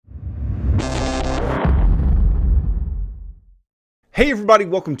Hey everybody,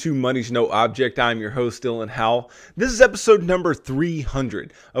 welcome to Money's No Object. I'm your host, Dylan Howell. This is episode number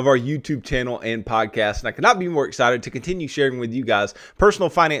 300 of our YouTube channel and podcast, and I could not be more excited to continue sharing with you guys personal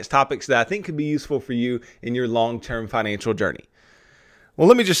finance topics that I think could be useful for you in your long-term financial journey. Well,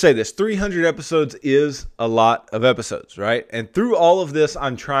 let me just say this. 300 episodes is a lot of episodes, right? And through all of this,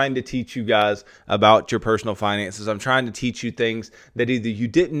 I'm trying to teach you guys about your personal finances. I'm trying to teach you things that either you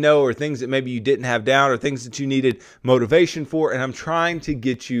didn't know or things that maybe you didn't have down or things that you needed motivation for. And I'm trying to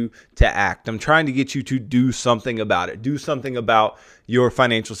get you to act. I'm trying to get you to do something about it. Do something about your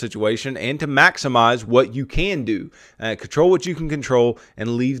financial situation and to maximize what you can do. Control what you can control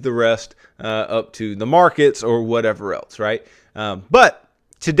and leave the rest up to the markets or whatever else, right? But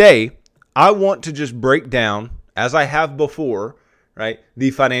today, I want to just break down, as I have before, right, the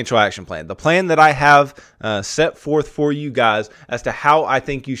financial action plan, the plan that I have set forth for you guys as to how I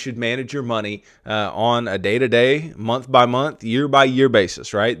think you should manage your money on a day-to-day, month-by-month, year-by-year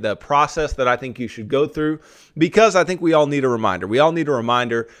basis, right? The process that I think you should go through, because I think we all need a reminder. We all need a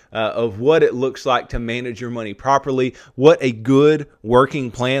reminder of what it looks like to manage your money properly, what a good working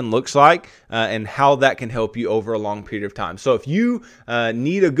plan looks like, and how that can help you over a long period of time. So if you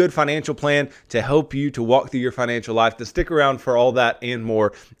need a good financial plan to help you to walk through your financial life, then stick around for all that and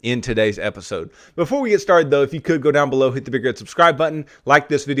more in today's episode. Before we get started though, if you could go down below, hit the big red subscribe button, like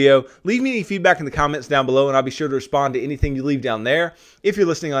this video, leave me any feedback in the comments down below, and I'll be sure to respond to anything you leave down there. If you're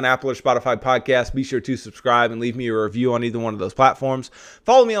listening on Apple or Spotify podcasts, be sure to subscribe and leave me a review on either one of those platforms.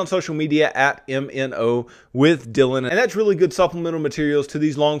 Follow me on social media at MNO with Dylan, and that's really good supplemental materials to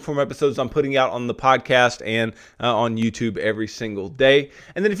these long form episodes I'm putting out on the podcast and on YouTube every single day.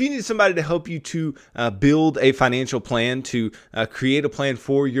 And then if you need somebody to help you to build a financial plan, to create a plan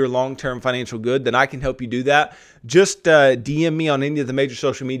for your long-term financial good, then I can help you do that. Just DM me on any of the major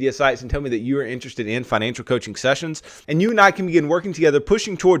social media sites and tell me that you are interested in financial coaching sessions. And you and I can begin working together,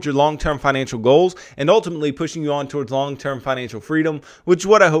 pushing towards your long-term financial goals and ultimately pushing you on towards long-term financial freedom, which is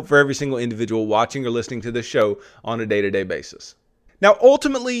what I hope for every single individual watching or listening to this show on a day-to-day basis. Now,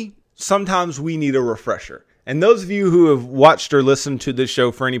 ultimately, sometimes we need a refresher. And those of you who have watched or listened to this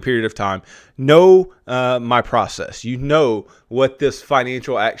show for any period of time know my process. You know what this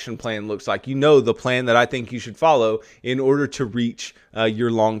financial action plan looks like. You know the plan that I think you should follow in order to reach your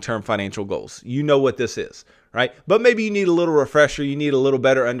long-term financial goals. You know what this is, right? But maybe you need a little refresher. You need a little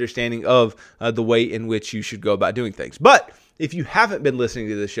better understanding of the way in which you should go about doing things. But if you haven't been listening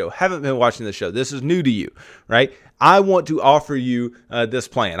to this show, haven't been watching the show, this is new to you, right? I want to offer you this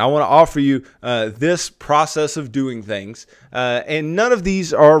plan. I want to offer you this process of doing things. And none of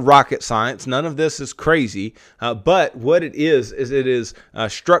these are rocket science. None of this is crazy. But what it is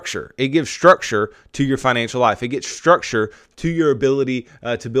structure. It gives structure to your financial life. It gets structure to your ability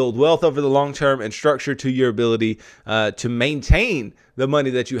to build wealth over the long term and structure to your ability to maintain the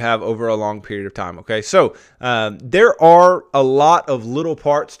money that you have over a long period of time. Okay, so there are a lot of little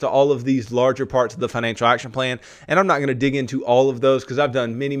parts to all of these larger parts of the financial action plan, and I'm not going to dig into all of those because I've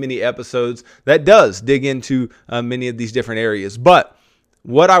done many episodes that does dig into many of these different areas. But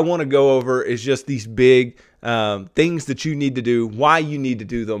what I want to go over is just these big things that you need to do, why you need to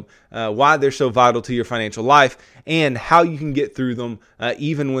do them, why they're so vital to your financial life, and how you can get through them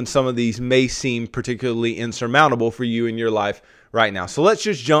even when some of these may seem particularly insurmountable for you in your life right now. So let's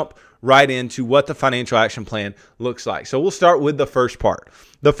just jump right into what the financial action plan looks like. So we'll start with the first part.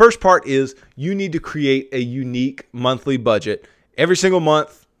 The first part is you need to create a unique monthly budget every single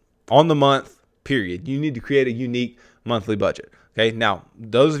month on the month period. You need to create a unique monthly budget. Okay. Now,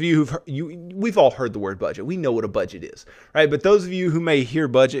 those of you we've all heard the word budget. We know what a budget is, right? But those of you who may hear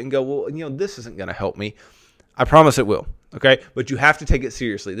budget and go, well, this isn't going to help me. I promise it will. Okay. But you have to take it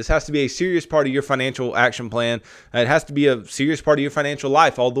seriously. This has to be a serious part of your financial action plan. It has to be a serious part of your financial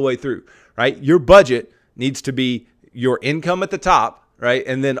life all the way through, right? Your budget needs to be your income at the top, right?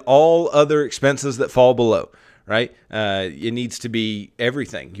 And then all other expenses that fall below, right? It needs to be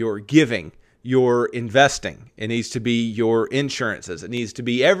everything. Your giving, your investing. It needs to be your insurances. It needs to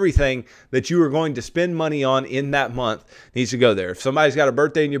be everything that you are going to spend money on in that month needs to go there. If somebody's got a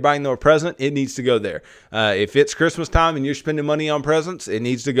birthday and you're buying them a present, it needs to go there. If it's Christmas time and you're spending money on presents, it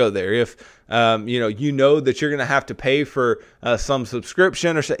needs to go there. If you know that you're going to have to pay for some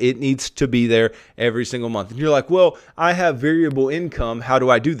subscription or so, it needs to be there every single month. And you're like, well, I have variable income. How do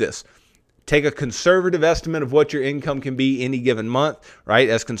I do this? Take a conservative estimate of what your income can be any given month, right?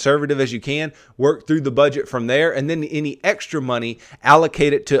 As conservative as you can. Work through the budget from there, and then any extra money,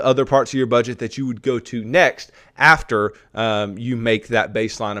 allocate it to other parts of your budget that you would go to next after you make that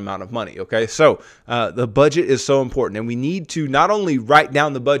baseline amount of money, okay? So the budget is so important, and we need to not only write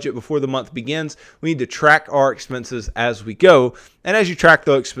down the budget before the month begins, we need to track our expenses as we go. And as you track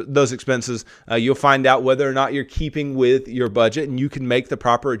those expenses, you'll find out whether or not you're keeping with your budget, and you can make the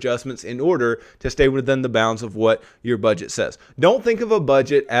proper adjustments in order to stay within the bounds of what your budget says. Don't think of a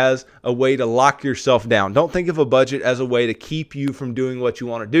budget as a way to lock yourself down. Don't think of a budget as a way to keep you from doing what you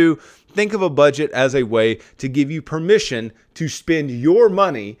want to do. Think of a budget as a way to give you permission to spend your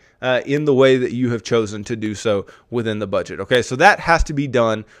money in the way that you have chosen to do so within the budget. Okay, so that has to be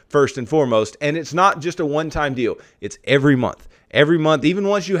done first and foremost. And it's not just a one-time deal. It's every month. Every month, even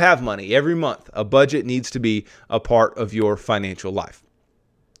once you have money, every month, a budget needs to be a part of your financial life.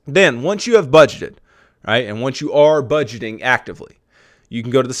 Then, once you have budgeted, right, and once you are budgeting actively, you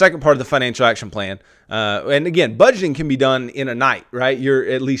can go to the second part of the financial action plan. And again, budgeting can be done in a night, right? Your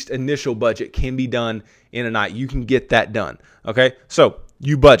at least initial budget can be done in a night. You can get that done, okay? So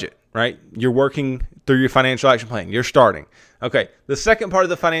you budget, right? You're working through your financial action plan. You're starting. Okay, the second part of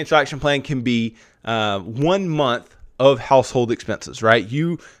the financial action plan can be 1 month of household expenses, right?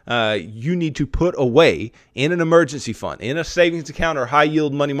 You need to put away in an emergency fund, in a savings account or high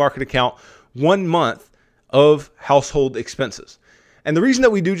yield money market account, 1 month of household expenses. And the reason that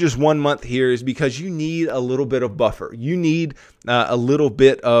we do just 1 month here is because you need a little bit of buffer. You need a little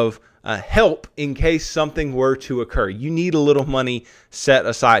bit of help in case something were to occur. You need a little money set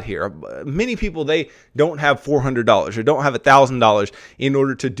aside here. Many people, they don't have $400 or don't have $1,000 in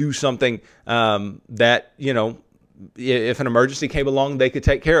order to do something that, you know, if an emergency came along, they could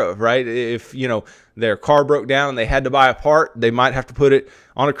take care of, right? If, you know, their car broke down and they had to buy a part, they might have to put it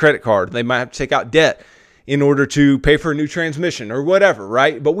on a credit card. They might have to take out debt in order to pay for a new transmission or whatever,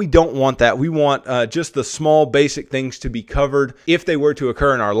 right? But we don't want that. We want just the small basic things to be covered if they were to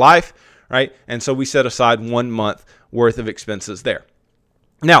occur in our life, right? And so we set aside 1 month worth of expenses there.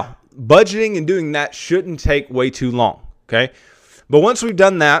 Now, budgeting and doing that shouldn't take way too long, okay? But once we've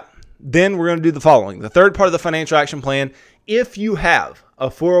done that, then we're going to do the following. The third part of the financial action plan, if you have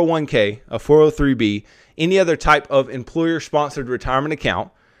a 401k, a 403b, any other type of employer-sponsored retirement account,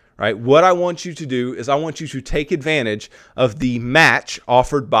 right? What I want you to do is I want you to take advantage of the match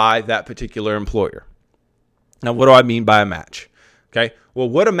offered by that particular employer. Now, what do I mean by a match? Okay. Well,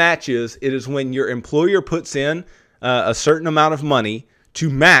 what a match is, it is when your employer puts in a certain amount of money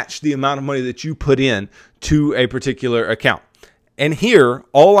to match the amount of money that you put in to a particular account. And here,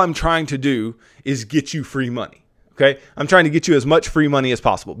 all I'm trying to do is get you free money. Okay, I'm trying to get you as much free money as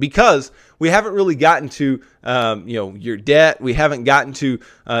possible because we haven't really gotten to, your debt. We haven't gotten to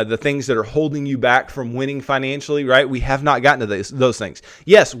the things that are holding you back from winning financially, right? We have not gotten to those things.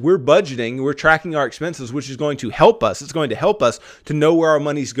 Yes, we're budgeting, we're tracking our expenses, which is going to help us. It's going to help us to know where our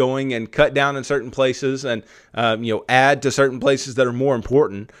money's going and cut down in certain places and, add to certain places that are more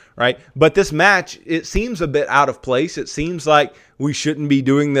important, right? But this match, it seems a bit out of place. It seems like we shouldn't be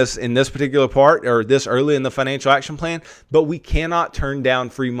doing this in this particular part or this early in the financial action plan, but we cannot turn down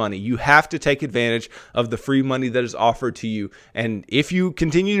free money. You have to take advantage of the free money that is offered to you. And if you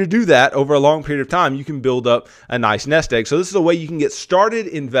continue to do that over a long period of time, you can build up a nice nest egg. So this is a way you can get started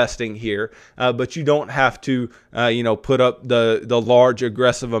investing here, but you don't have to, put up the large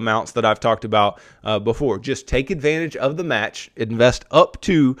aggressive amounts that I've talked about before. Just take advantage of the match, invest up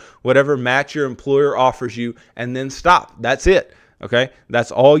to whatever match your employer offers you, and then stop. That's it. Okay,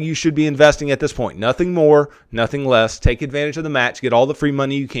 that's all you should be investing at this point. Nothing more, nothing less. Take advantage of the match, get all the free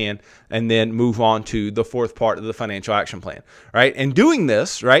money you can, and then move on to the fourth part of the financial action plan. Right, and doing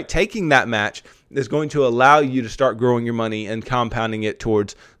this, right, taking that match is going to allow you to start growing your money and compounding it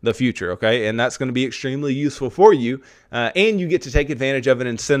towards the future. Okay, and that's going to be extremely useful for you, and you get to take advantage of an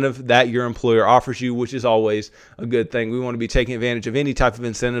incentive that your employer offers you, which is always a good thing. We want to be taking advantage of any type of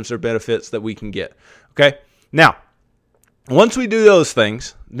incentives or benefits that we can get. Okay, now, once we do those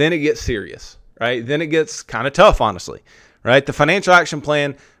things, then it gets serious, right? Then it gets kind of tough, honestly, right? The financial action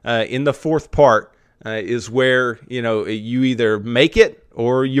plan in the fourth part is where, you either make it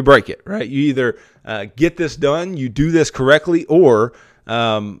or you break it, right? You either get this done, you do this correctly, or,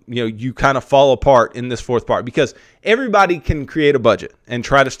 you kind of fall apart in this fourth part because everybody can create a budget and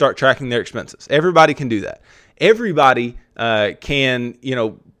try to start tracking their expenses. Everybody can do that. Everybody can,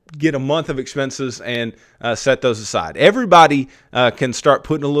 get a month of expenses and set those aside. Everybody can start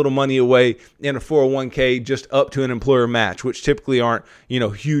putting a little money away in a 401k just up to an employer match, which typically aren't,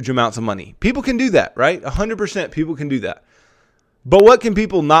 huge amounts of money. People can do that, right? 100% people can do that. But what can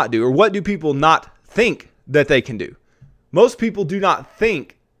people not do, or what do people not think that they can do? Most people do not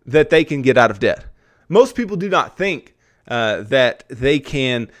think that they can get out of debt. Most people do not think that they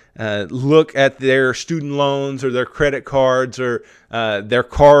can look at their student loans or their credit cards or their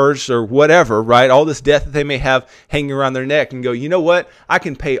cars or whatever, right? All this debt that they may have hanging around their neck and go, you know what? I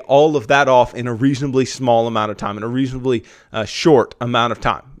can pay all of that off in a reasonably small amount of time, in a reasonably short amount of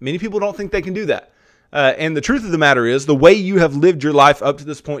time. Many people don't think they can do that. And the truth of the matter is, the way you have lived your life up to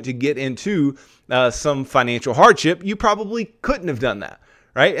this point to get into some financial hardship, you probably couldn't have done that.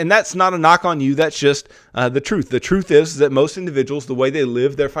 Right? And that's not a knock on you. That's just the truth. The truth is that most individuals, the way they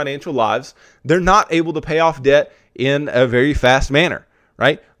live their financial lives, they're not able to pay off debt in a very fast manner.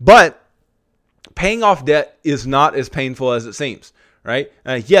 Right? But paying off debt is not as painful as it seems. Right?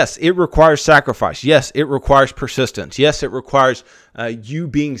 Yes, it requires sacrifice. Yes, it requires persistence. Yes, it requires you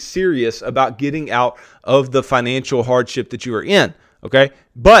being serious about getting out of the financial hardship that you are in. Okay?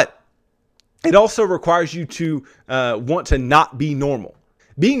 But it also requires you to want to not be normal.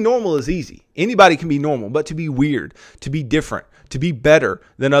 Being normal is easy. Anybody can be normal, but to be weird, to be different, to be better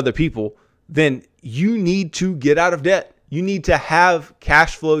than other people, then you need to get out of debt. You need to have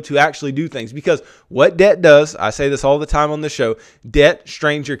cash flow to actually do things, because what debt does, I say this all the time on the show, debt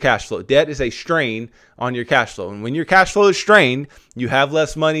strains your cash flow. Debt is a strain on your cash flow. And when your cash flow is strained, you have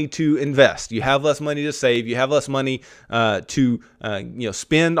less money to invest. You have less money to save. You have less money to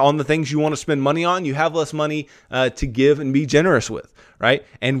spend on the things you want to spend money on. You have less money to give and be generous with, right?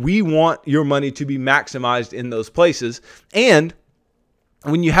 And we want your money to be maximized in those places. And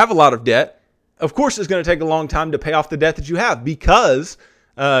when you have a lot of debt, of course, it's going to take a long time to pay off the debt that you have, because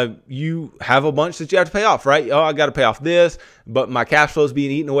you have a bunch that you have to pay off, right? Oh, I got to pay off this, but my cash flow is being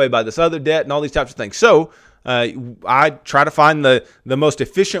eaten away by this other debt and all these types of things. So I try to find the most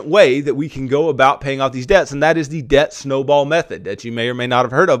efficient way that we can go about paying off these debts, and that is the debt snowball method that you may or may not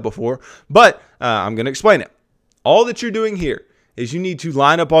have heard of before, but I'm going to explain it. All that you're doing here is you need to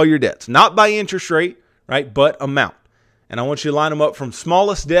line up all your debts, not by interest rate, right, but amount. And I want you to line them up from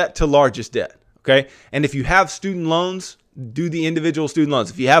smallest debt to largest debt. Okay. And if you have student loans, do the individual student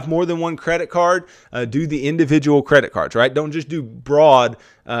loans. If you have more than one credit card, do the individual credit cards, right? Don't just do broad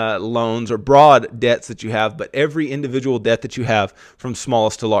loans or broad debts that you have, but every individual debt that you have from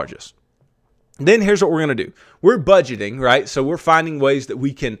smallest to largest. Then here's what we're going to do. We're budgeting, right? So we're finding ways that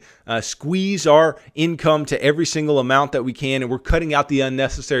we can squeeze our income to every single amount that we can, and we're cutting out the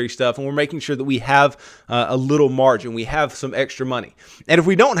unnecessary stuff, and we're making sure that we have a little margin. We have some extra money. And if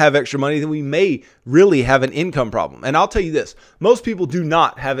we don't have extra money, then we may really have an income problem. And I'll tell you this, most people do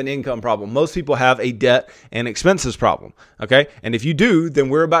not have an income problem. Most people have a debt and expenses problem, okay? And if you do, then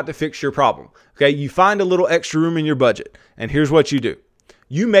we're about to fix your problem, okay? You find a little extra room in your budget, and here's what you do.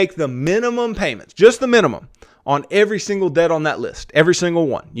 You make the minimum payments, just the minimum, on every single debt on that list, every single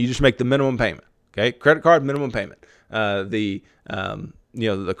one. You just make the minimum payment. Okay, credit card, minimum payment. The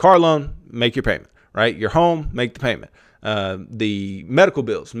car loan, make your payment. Right, your home, make the payment. The medical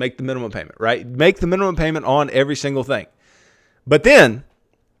bills, make the minimum payment. Right, make the minimum payment on every single thing. But then,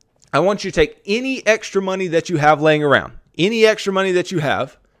 I want you to take any extra money that you have laying around, any extra money that you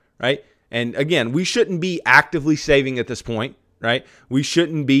have, right? And again, we shouldn't be actively saving at this point. Right? We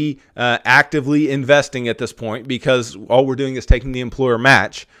shouldn't be actively investing at this point, because all we're doing is taking the employer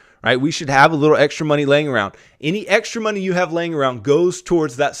match, right? We should have a little extra money laying around. Any extra money you have laying around goes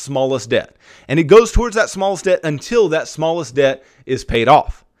towards that smallest debt. And it goes towards that smallest debt until that smallest debt is paid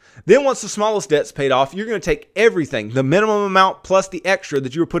off. Then once the smallest debt's paid off, you're going to take everything, the minimum amount plus the extra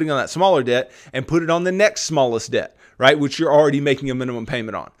that you were putting on that smaller debt, and put it on the next smallest debt, right? Which you're already making a minimum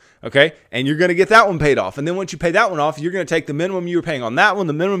payment on. Okay. And you're going to get that one paid off. And then once you pay that one off, you're going to take the minimum you were paying on that one,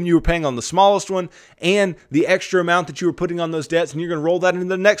 the minimum you were paying on the smallest one, and the extra amount that you were putting on those debts, and you're going to roll that into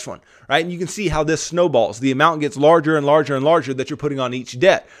the next one, right? And you can see how this snowballs. The amount gets larger and larger and larger that you're putting on each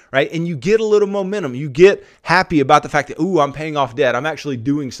debt, right? And you get a little momentum. You get happy about the fact that, ooh, I'm paying off debt. I'm actually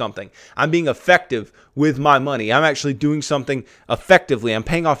doing something. I'm being effective with my money. I'm actually doing something effectively. I'm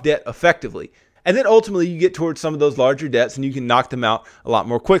paying off debt effectively. And then ultimately you get towards some of those larger debts and you can knock them out a lot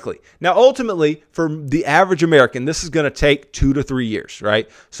more quickly. Now, ultimately, for the average American, this is going to take 2 to 3 years, right?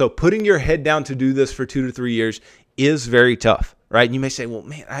 So putting your head down to do this for 2 to 3 years is very tough, right? And you may say, well,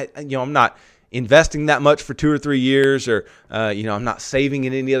 man, I'm not investing that much for 2 or 3 years, or, I'm not saving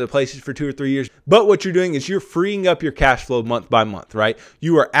in any other places for 2 or 3 years. But what you're doing is you're freeing up your cash flow month by month, right?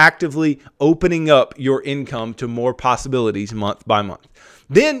 You are actively opening up your income to more possibilities month by month.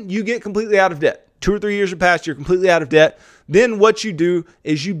 Then you get completely out of debt. 2 or 3 years have passed, you're completely out of debt. Then what you do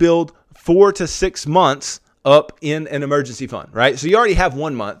is you build 4 to 6 months up in an emergency fund, right? So you already have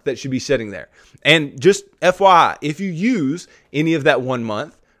 1 month that should be sitting there. And just FYI, if you use any of that 1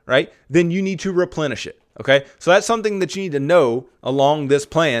 month, right, then you need to replenish it, okay? So that's something that you need to know along this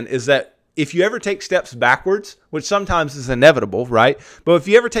plan, is that if you ever take steps backwards, which sometimes is inevitable, right? But if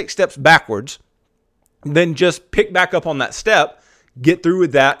you ever take steps backwards, then just pick back up on that step, get through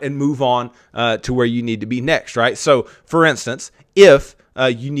with that, and move on to where you need to be next, right? So for instance, if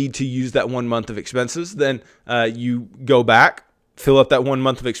you need to use that 1 month of expenses, then you go back, fill up that 1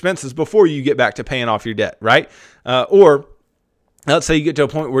 month of expenses before you get back to paying off your debt, right? Or let's say you get to a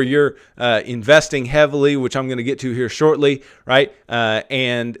point where you're investing heavily, which I'm going to get to here shortly, right?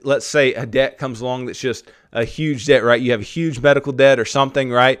 And let's say a debt comes along that's just a huge debt, right? You have a huge medical debt or something,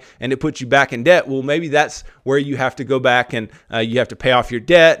 right? And it puts you back in debt. Well, maybe that's where you have to go back and you have to pay off your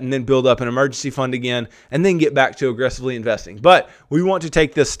debt and then build up an emergency fund again and then get back to aggressively investing. But we want to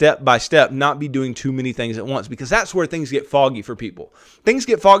take this step by step, not be doing too many things at once, because that's where things get foggy for people. Things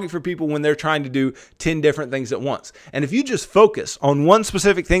get foggy for people when they're trying to do 10 different things at once. And if you just focus on one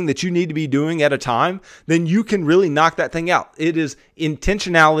specific thing that you need to be doing at a time, then you can really knock that thing out. It is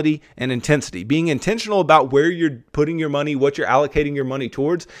intentionality and intensity. Being intentional about where you're putting your money, what you're allocating your money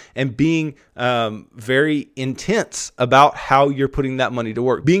towards, and being very intense about how you're putting that money to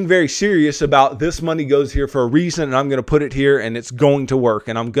work. Being very serious about, this money goes here for a reason, and I'm going to put it here, and it's going to work,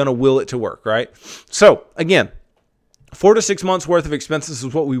 and I'm going to will it to work, right? So again, 4 to 6 months worth of expenses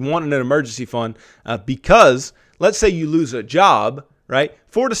is what we want in an emergency fund, because let's say you lose a job, right?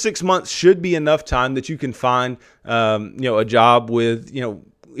 4 to 6 months should be enough time that you can find, a job with,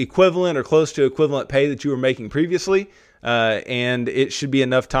 equivalent or close to equivalent pay that you were making previously. And it should be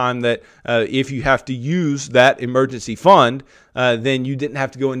enough time that if you have to use that emergency fund, then you didn't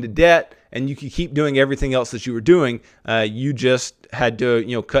have to go into debt and you could keep doing everything else that you were doing. You just had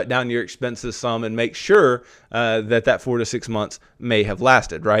to, cut down your expenses some and make sure that 4 to 6 months may have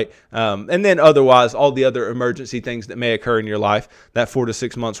lasted, right? And then otherwise, all the other emergency things that may occur in your life, that 4 to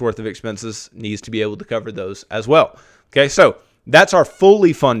 6 months worth of expenses needs to be able to cover those as well. Okay, so that's our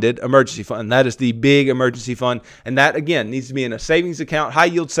fully funded emergency fund. That is the big emergency fund. And that, again, needs to be in a savings account, high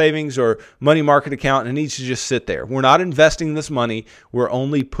yield savings or money market account, and it needs to just sit there. We're not investing this money. We're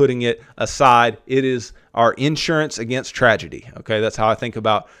only putting it aside. It is our insurance against tragedy. Okay, that's how I think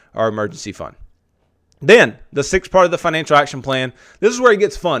about our emergency fund. Then the sixth part of the financial action plan, this is where it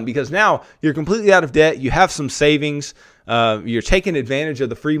gets fun, because now you're completely out of debt. You have some savings. You're taking advantage of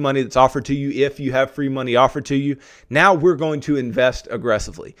the free money that's offered to you if you have free money offered to you. Now we're going to invest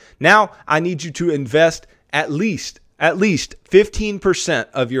aggressively. Now I need you to invest at least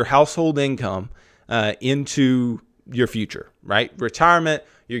 15% of your household income into your future, right? Retirement,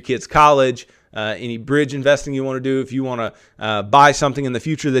 your kids' college, any bridge investing you want to do. If you want to buy something in the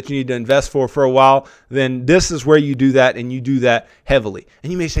future that you need to invest for a while, then this is where you do that, and you do that heavily.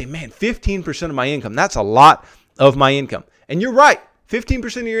 And you may say, man, 15% of my income, that's a lot of my income. And you're right.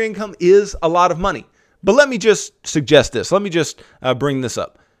 15% of your income is a lot of money. But let me just suggest this. Let me just bring this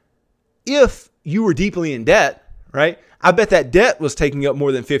up. If you were deeply in debt, right? I bet that debt was taking up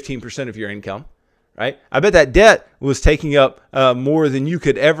more than 15% of your income, right? I bet that debt was taking up more than you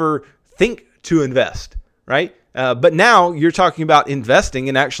could ever think to invest, right? But now you're talking about investing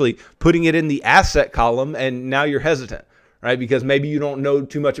and actually putting it in the asset column, and now you're hesitant, right? Because maybe you don't know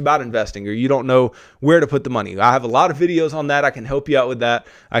too much about investing, or you don't know where to put the money. I have a lot of videos on that. I can help you out with that.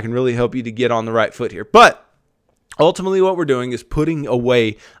 I can really help you to get on the right foot here. But ultimately, what we're doing is putting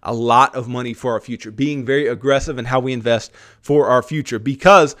away a lot of money for our future, being very aggressive in how we invest for our future,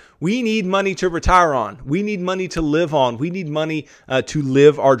 because we need money to retire on. We need money to live on. We need money to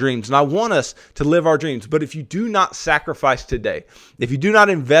live our dreams. And I want us to live our dreams. But if you do not sacrifice today, if you do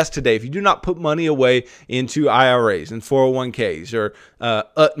not invest today, if you do not put money away into IRAs and 401ks or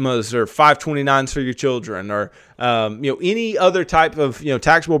UTMAs or 529s for your children, or any other type of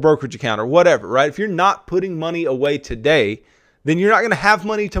taxable brokerage account or whatever, right? If you're not putting money away today, then you're not going to have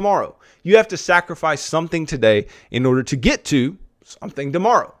money tomorrow. You have to sacrifice something today in order to get to something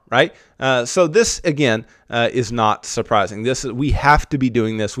tomorrow, right? So this, again, is not surprising. We have to be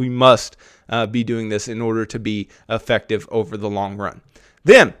doing this. We must be doing this in order to be effective over the long run.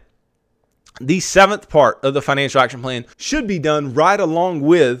 Then, the seventh part of the financial action plan should be done right along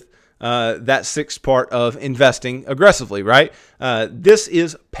with that sixth part of investing aggressively, right? This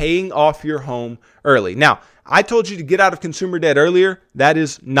is paying off your home early. Now, I told you to get out of consumer debt earlier. That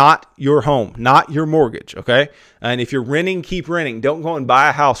is not your home, not your mortgage, okay? And if you're renting, keep renting. Don't go and buy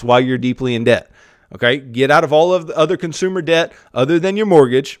a house while you're deeply in debt, okay? Get out of all of the other consumer debt other than your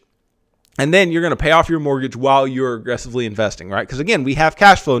mortgage. And then you're going to pay off your mortgage while you're aggressively investing, right? Because again, we have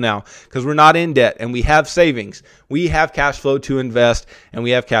cash flow now because we're not in debt and we have savings. We have cash flow to invest and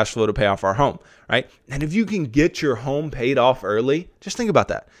we have cash flow to pay off our home, right? And if you can get your home paid off early, just think about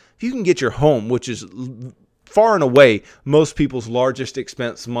that. If you can get your home, which is far and away most people's largest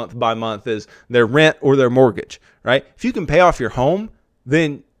expense month by month is their rent or their mortgage, right? If you can pay off your home,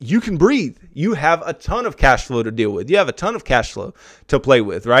 then you can breathe. You have a ton of cash flow to deal with. You have a ton of cash flow to play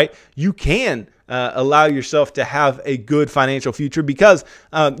with, right? You can allow yourself to have a good financial future because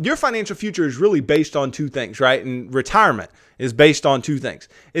your financial future is really based on two things, right? And retirement is based on two things.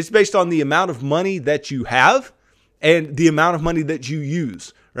 It's based on the amount of money that you have and the amount of money that you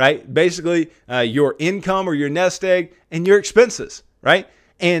use, right? Basically, your income or your nest egg and your expenses, right?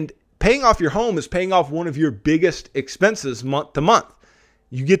 And paying off your home is paying off one of your biggest expenses month to month.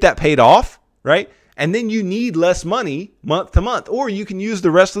 You get that paid off, right? And then you need less money month to month, or you can use the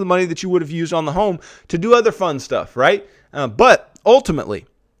rest of the money that you would have used on the home to do other fun stuff, right? But ultimately,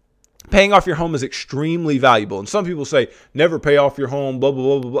 paying off your home is extremely valuable. And some people say, never pay off your home, blah, blah,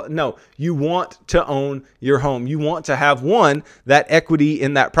 blah, blah, blah. No, you want to own your home. You want to have, one, that equity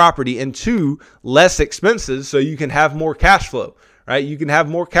in that property, and two, less expenses so you can have more cash flow. Right? You can have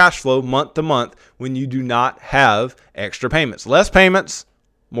more cash flow month to month when you do not have extra payments. Less payments,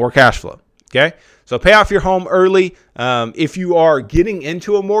 more cash flow. Okay. So pay off your home early. If you are getting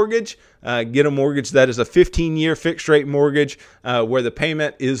into a mortgage, get a mortgage that is a 15-year fixed rate mortgage where the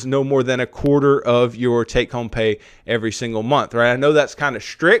payment is no more than a quarter of your take-home pay every single month. Right? I know that's kind of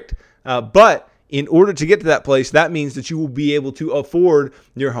strict, but in order to get to that place, that means that you will be able to afford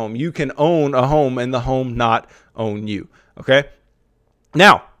your home. You can own a home and the home not own you. Okay.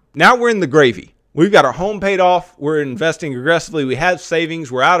 Now we're in the gravy. We've got our home paid off. We're investing aggressively. We have savings.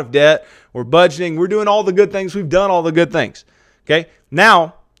 We're out of debt. We're budgeting. We're doing all the good things. We've done all the good things. Okay.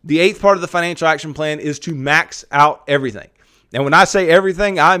 Now, the eighth part of the financial action plan is to max out everything. And when I say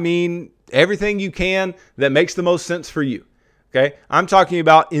everything, I mean everything you can that makes the most sense for you. Okay. I'm talking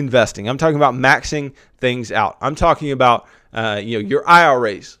about investing. I'm talking about maxing things out. I'm talking about, your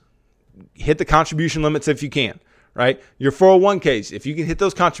IRAs. Hit the contribution limits if you can, right? Your 401ks. If you can hit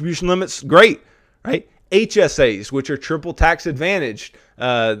those contribution limits, great. Right? HSAs, which are triple tax advantaged,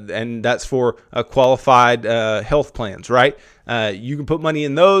 and that's for qualified health plans, right? You can put money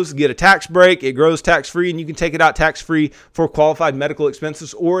in those, get a tax break, it grows tax-free, and you can take it out tax-free for qualified medical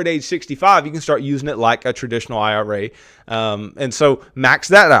expenses, or at age 65, you can start using it like a traditional IRA. And so max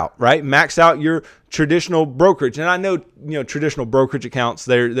that out, right? Max out your traditional brokerage. And I know, traditional brokerage accounts,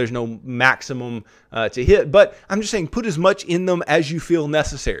 there's no maximum to hit, but I'm just saying put as much in them as you feel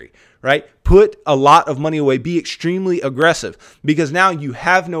necessary, right? Put a lot of money away. Be extremely aggressive because now you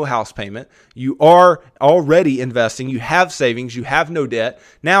have no house payment. You are already investing. You have savings. You have no debt.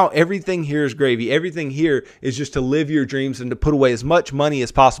 Now everything here is gravy. Everything here is just to live your dreams and to put away as much money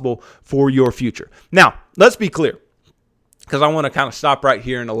as possible for your future. Now, let's be clear because I want to kind of stop right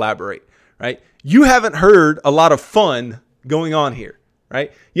here and elaborate, right? You haven't heard a lot of fun going on here,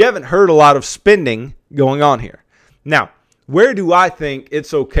 right? You haven't heard a lot of spending going on here. Now, where do I think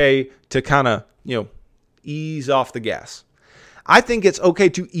it's okay to kind of, ease off the gas? I think it's okay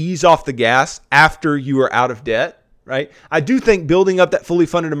to ease off the gas after you are out of debt, right? I do think building up that fully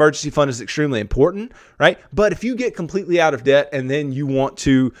funded emergency fund is extremely important, right? But if you get completely out of debt and then you want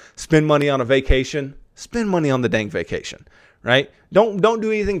to spend money on a vacation, spend money on the dang vacation, right? Don't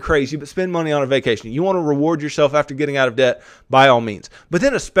do anything crazy, but spend money on a vacation. You want to reward yourself after getting out of debt, by all means. But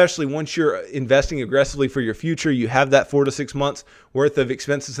then especially once you're investing aggressively for your future, you have that 4 to 6 months worth of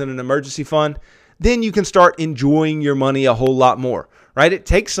expenses in an emergency fund, then you can start enjoying your money a whole lot more, right? It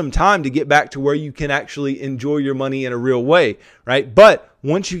takes some time to get back to where you can actually enjoy your money in a real way, right? But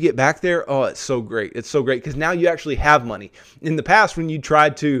once you get back there, oh, it's so great. It's so great because now you actually have money. In the past, when you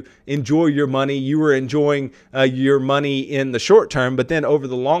tried to enjoy your money, you were enjoying your money in the short term, but then over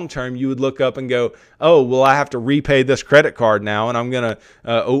the long term, you would look up and go, oh, well, I have to repay this credit card now, and I'm going to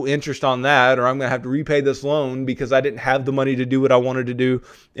owe interest on that, or I'm going to have to repay this loan because I didn't have the money to do what I wanted to do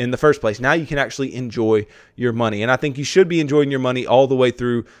in the first place. Now you can actually enjoy your money, and I think you should be enjoying your money all the way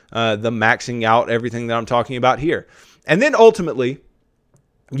through the maxing out everything that I'm talking about here. And then ultimately,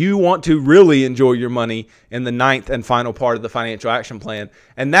 you want to really enjoy your money in the ninth and final part of the financial action plan,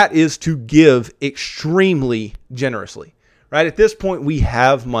 and that is to give extremely generously, right? At this point, we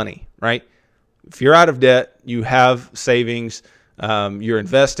have money, right? If you're out of debt, you have savings, you're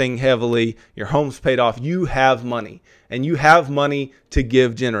investing heavily, your home's paid off, you have money. And you have money to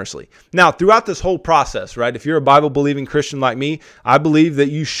give generously. Now, throughout this whole process, right, if you're a Bible-believing Christian like me, I believe that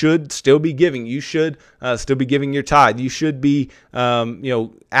you should still be giving. You should still be giving your tithe. You should be,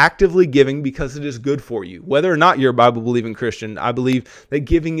 actively giving because it is good for you. Whether or not you're a Bible-believing Christian, I believe that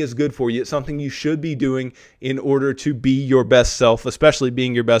giving is good for you. It's something you should be doing in order to be your best self, especially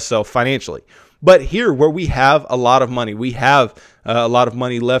being your best self financially. But here, where we have a lot of money, we have a lot of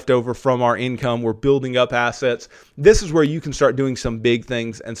money left over from our income, we're building up assets. This is where you can start doing some big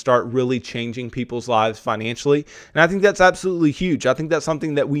things and start really changing people's lives financially. And I think that's absolutely huge. I think that's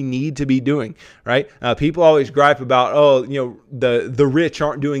something that we need to be doing, right? People always gripe about, the rich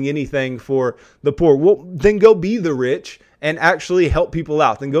aren't doing anything for the poor. Well, then go be the rich and actually help people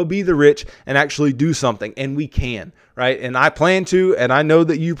out. Then go be the rich and actually do something. And we can, right? And I plan to, and I know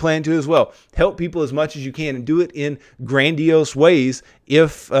that you plan to as well. Help people as much as you can and do it in grandiose ways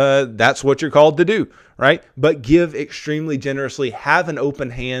if that's what you're called to do, right? But give extremely generously, have an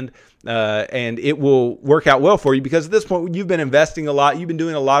open hand, and it will work out well for you because at this point, you've been investing a lot. You've been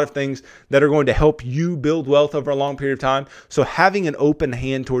doing a lot of things that are going to help you build wealth over a long period of time. So having an open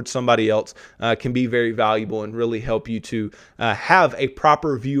hand towards somebody else can be very valuable and really help you to have a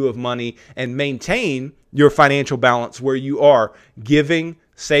proper view of money and maintain your financial balance where you are giving,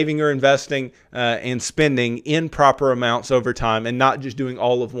 saving or investing, and spending in proper amounts over time and not just doing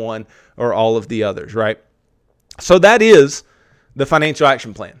all of one or all of the others, right? So that is the financial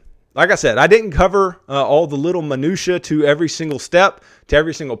action plan. Like I said, I didn't cover all the little minutia to every single step, to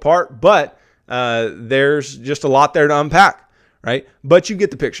every single part, but there's just a lot there to unpack, right? But you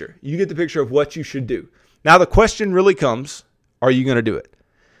get the picture. You get the picture of what you should do. Now, the question really comes, are you going to do it?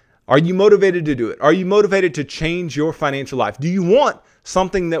 Are you motivated to do it? Are you motivated to change your financial life? Do you want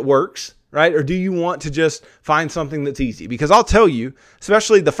something that works, right? Or do you want to just find something that's easy? Because I'll tell you,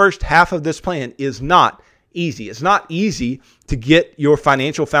 especially the first half of this plan is not easy. It's not easy to get your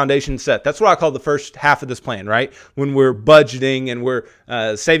financial foundation set. That's what I call the first half of this plan, right? When we're budgeting and we're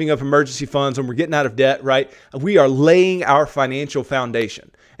saving up emergency funds and we're getting out of debt, right? We are laying our financial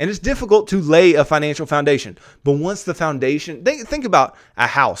foundation. And it's difficult to lay a financial foundation. But once the foundation, think about a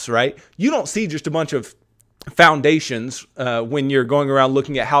house, right? You don't see just a bunch of foundations when you're going around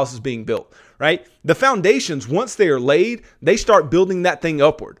looking at houses being built, right? The foundations, once they are laid, they start building that thing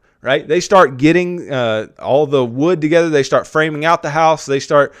upward, right? They start getting all the wood together. They start framing out the house. They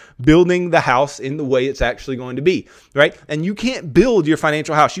start building the house in the way it's actually going to be, right? And you can't build your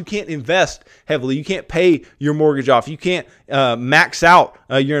financial house. You can't invest heavily. You can't pay your mortgage off. You can't max out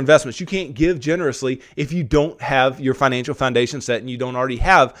your investments. You can't give generously if you don't have your financial foundation set and you don't already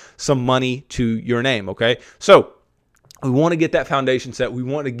have some money to your name, okay? So we want to get that foundation set. We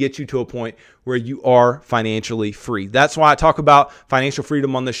want to get you to a point where you are financially free. That's why I talk about financial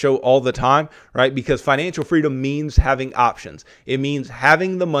freedom on the show all the time, right? Because financial freedom means having options. It means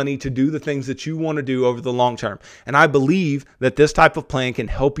having the money to do the things that you want to do over the long term. And I believe that this type of plan can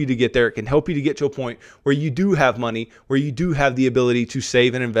help you to get there. It can help you to get to a point where you do have money, where you do have the ability to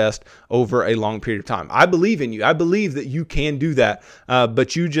save and invest over a long period of time. I believe in you. I believe that you can do that,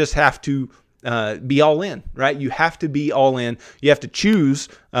 but you just have to be all in, right? You have to be all in. You have to choose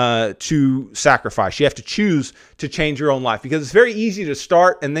to sacrifice. You have to choose to change your own life because it's very easy to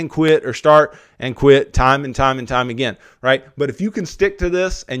start and then quit or start and quit time and time and time again, right? But if you can stick to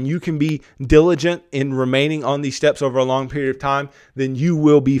this and you can be diligent in remaining on these steps over a long period of time, then you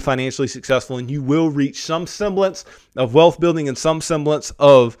will be financially successful and you will reach some semblance of wealth building and some semblance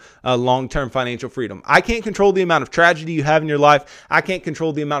of long-term financial freedom. I can't control the amount of tragedy you have in your life. I can't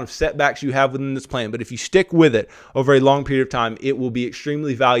control the amount of setbacks you have within this plan. But if you stick with it over a long period of time, it will be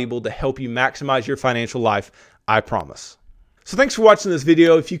extremely valuable to help you maximize your financial life. I promise. So thanks for watching this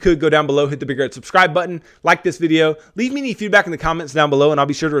video. If you could go down below, hit the big red subscribe button, like this video, leave me any feedback in the comments down below, and I'll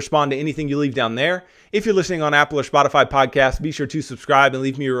be sure to respond to anything you leave down there. If you're listening on Apple or Spotify podcasts, be sure to subscribe and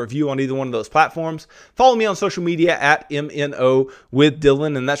leave me a review on either one of those platforms. Follow me on social media at MNO with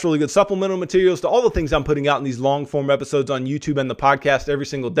Dylan, and that's really good supplemental materials to all the things I'm putting out in these long form episodes on YouTube and the podcast every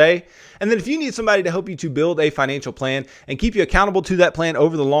single day. And then if you need somebody to help you to build a financial plan and keep you accountable to that plan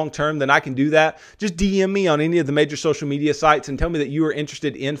over the long term, then I can do that. Just DM me on any of the major social media sites and tell me that you are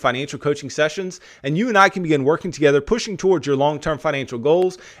interested in financial coaching sessions, and you and I can begin working together, pushing towards your long-term financial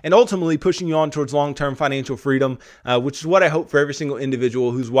goals and ultimately pushing you on towards long-term financial freedom, which is what I hope for every single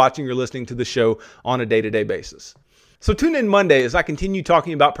individual who's watching or listening to the show on a day-to-day basis. So tune in Monday as I continue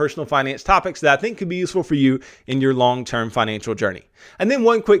talking about personal finance topics that I think could be useful for you in your long-term financial journey. And then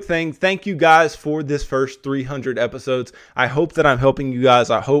one quick thing, thank you guys for this first 300 episodes. I hope that I'm helping you guys.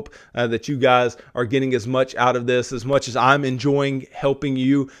 I hope that you guys are getting as much out of this, as much as I'm enjoying helping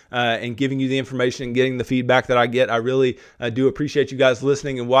you and giving you the information and getting the feedback that I get. I really do appreciate you guys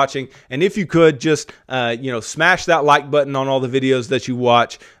listening and watching. And if you could just, smash that like button on all the videos that you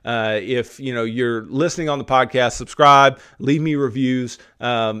watch. If, you're listening on the podcast, subscribe, leave me reviews,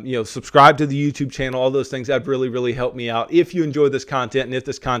 subscribe to the YouTube channel, all those things. That really, really help me out if you enjoy this content and if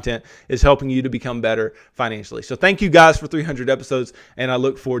this content is helping you to become better financially. So thank you guys for 300 episodes, and I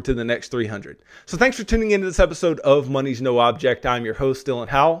look forward to the next 300. So thanks for tuning into this episode of Money's No Object. I'm your host, Dylan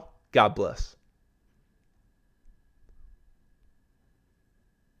Howell. God bless.